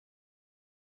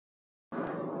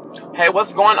Hey,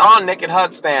 what's going on, Naked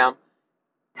Hugs fam?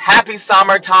 Happy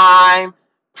summertime.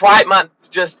 Pride Month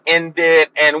just ended,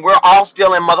 and we're all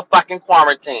still in motherfucking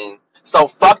quarantine. So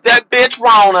fuck that bitch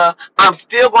Rona. I'm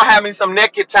still gonna have me some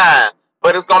naked time,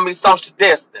 but it's gonna be social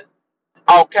distance.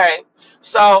 Okay?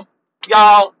 So,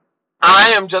 y'all,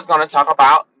 I am just gonna talk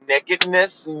about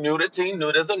nakedness, nudity,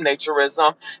 nudism,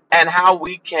 naturism, and how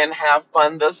we can have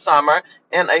fun this summer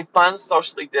in a fun,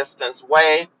 socially distanced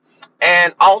way.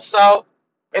 And also,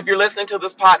 if you're listening to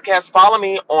this podcast, follow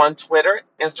me on Twitter,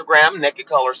 Instagram, Naked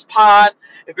Colors Pod.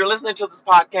 If you're listening to this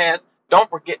podcast, don't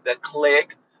forget to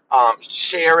click,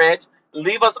 share it,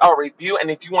 leave us a review,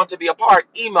 and if you want to be a part,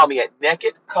 email me at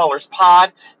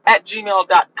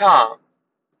nakedcolorspod@gmail.com.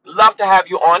 Love to have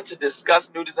you on to discuss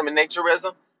nudism and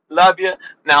naturism. Love you.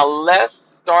 Now let's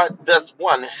start this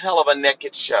one hell of a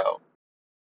naked show.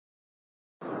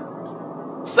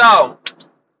 So,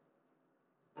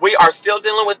 we are still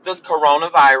dealing with this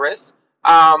coronavirus,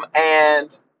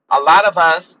 and a lot of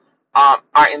us are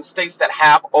in states that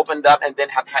have opened up and then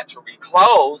have had to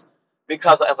reclose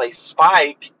because of a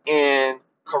spike in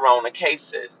corona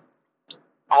cases.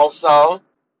 Also,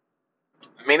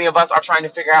 many of us are trying to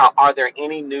figure out, are there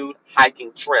any nude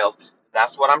hiking trails?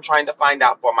 That's what I'm trying to find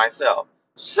out for myself.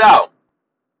 So,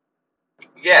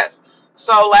 yes.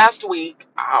 So last week,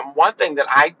 one thing that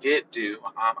I did do,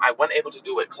 I wasn't able to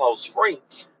do it clothes free.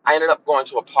 I ended up going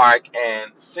to a park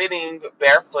and sitting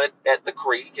barefoot at the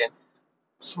creek and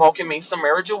smoking me some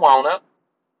marijuana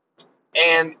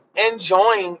and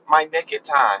enjoying my naked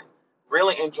time.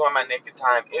 Really enjoying my naked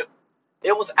time.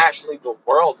 It was actually the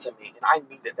world to me, and I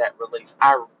needed that release.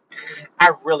 I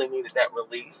really needed that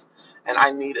release, and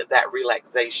I needed that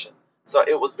relaxation. So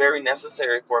it was very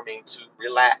necessary for me to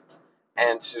relax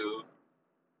and to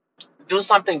do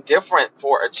something different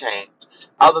for a change,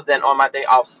 other than on my day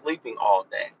off sleeping all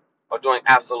day or doing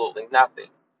absolutely nothing.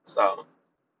 So,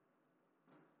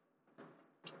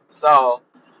 so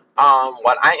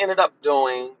what I ended up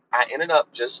doing, I ended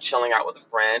up just chilling out with a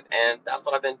friend, and that's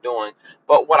what I've been doing.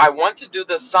 But what I want to do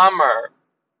this summer,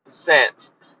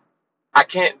 since I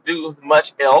can't do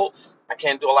much else, I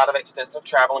can't do a lot of extensive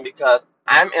traveling because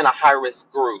I'm in a high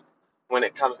risk group when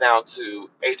it comes down to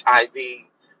HIV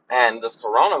and this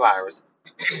coronavirus.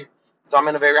 So I'm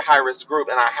in a very high risk group,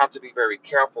 and I have to be very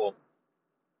careful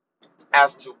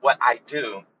as to what I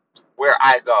do, where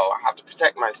I go. I have to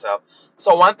protect myself.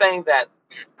 So one thing that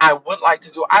I would like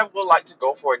to do, I would like to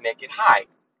go for a naked hike.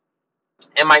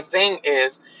 And my thing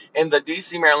is, in the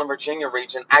DC, Maryland, Virginia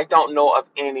region, I don't know of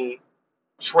any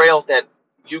trails that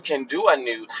you can do a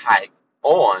nude hike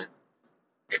on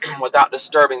without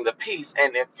disturbing the peace.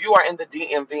 And if you are in the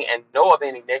DMV and know of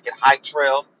any naked hike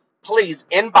trails, please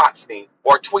inbox me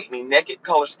or tweet me,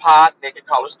 nakedcolorspod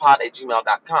at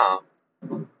gmail.com.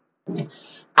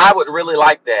 I would really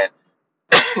like that.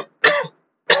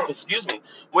 Excuse me.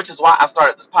 Which is why I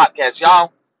started this podcast.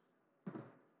 Y'all,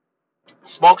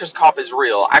 smoker's cough is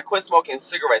real. I quit smoking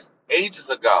cigarettes ages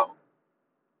ago.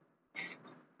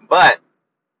 But,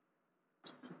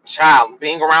 child,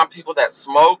 being around people that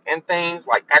smoke and things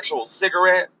like actual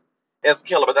cigarettes is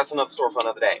killer. But that's another story for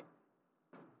another day.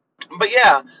 But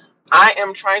yeah, I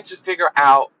am trying to figure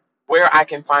out where I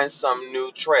can find some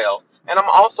new trails. And I'm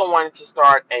also wanting to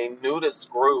start a nudist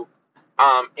group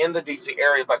in the DC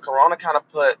area. But Corona kind of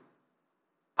put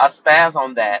a spaz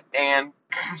on that. And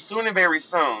soon and very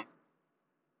soon,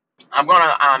 I'm going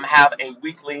to have a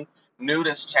weekly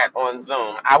nudist chat on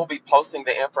Zoom. I will be posting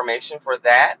the information for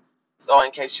that. So in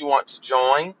case you want to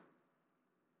join,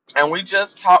 and we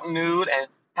just talk nude and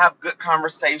have good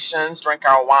conversations, drink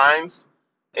our wines.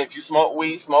 If you smoke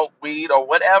weed, or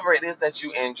whatever it is that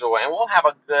you enjoy, and we'll have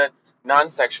a good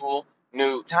non-sexual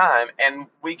nude time, and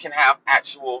we can have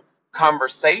actual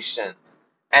conversations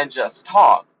and just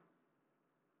talk.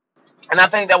 And I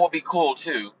think that will be cool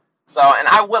too. So, and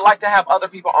I would like to have other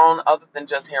people on other than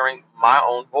just hearing my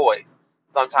own voice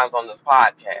sometimes on this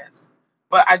podcast.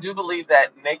 But I do believe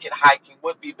that naked hiking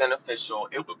would be beneficial.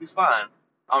 It would be fun.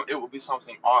 It would be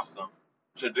something awesome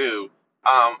to do,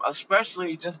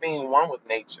 especially just being one with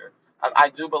nature. I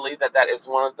do believe that that is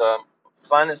one of the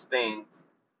funnest things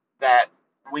that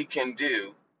we can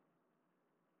do.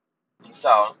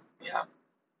 So, yeah.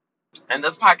 And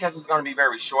this podcast is going to be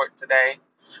very short today.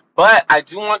 But I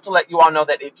do want to let you all know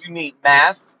that if you need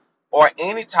masks or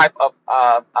any type of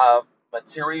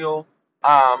material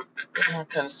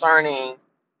concerning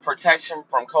protection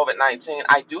from COVID-19,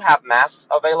 I do have masks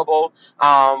available.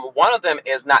 One of them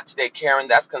is Not Today Karen.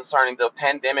 That's concerning the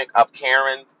pandemic of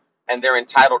Karens and their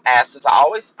entitled asses. I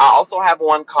also have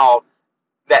one called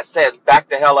that says Back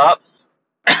the Hell Up.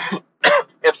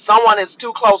 If someone is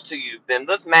too close to you, then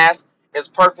this mask is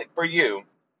perfect for you.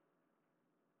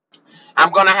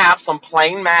 I'm going to have some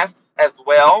plain masks as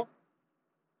well,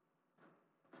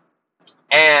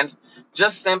 and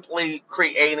just simply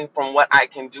creating from what I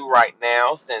can do right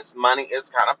now since money is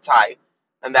kind of tight.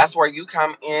 And that's where you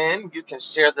come in. You can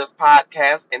share this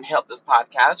podcast and help this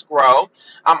podcast grow.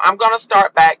 I'm going to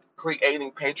start back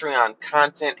creating Patreon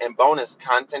content and bonus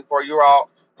content for you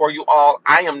all.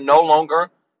 I am no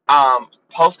longer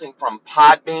posting from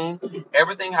Podbean.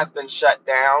 Everything has been shut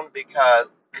down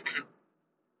because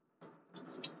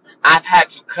I've had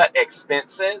to cut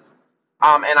expenses.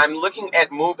 And I'm looking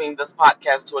at moving this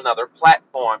podcast to another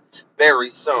platform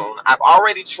very soon. I've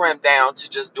already trimmed down to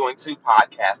just doing two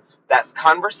podcasts. That's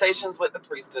Conversations with the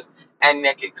Priestess and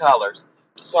Naked Colors.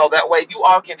 So that way you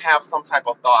all can have some type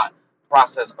of thought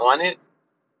process on it.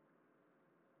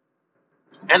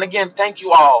 And again, thank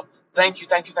you all. Thank you,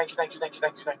 thank you, thank you, thank you, thank you,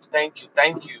 thank you, thank you, thank you,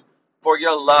 thank you for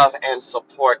your love and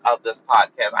support of this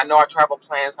podcast. I know our travel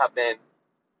plans have been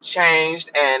changed,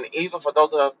 and even for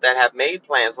those of us that have made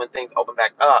plans when things open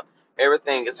back up,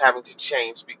 everything is having to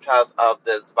change because of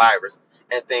this virus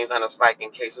and things on a spike in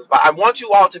cases. But I want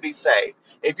you all to be safe.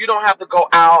 If you don't have to go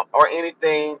out or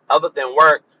anything other than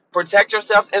work, protect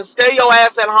yourselves and stay your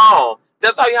ass at home.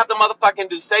 That's all you have to motherfucking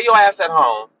do. Stay your ass at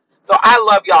home. So I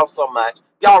love y'all so much.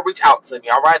 Y'all reach out to me,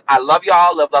 all right? I love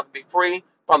y'all. Love, love, be free.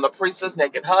 From the Priestess,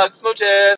 Naked Hugs, Smooches.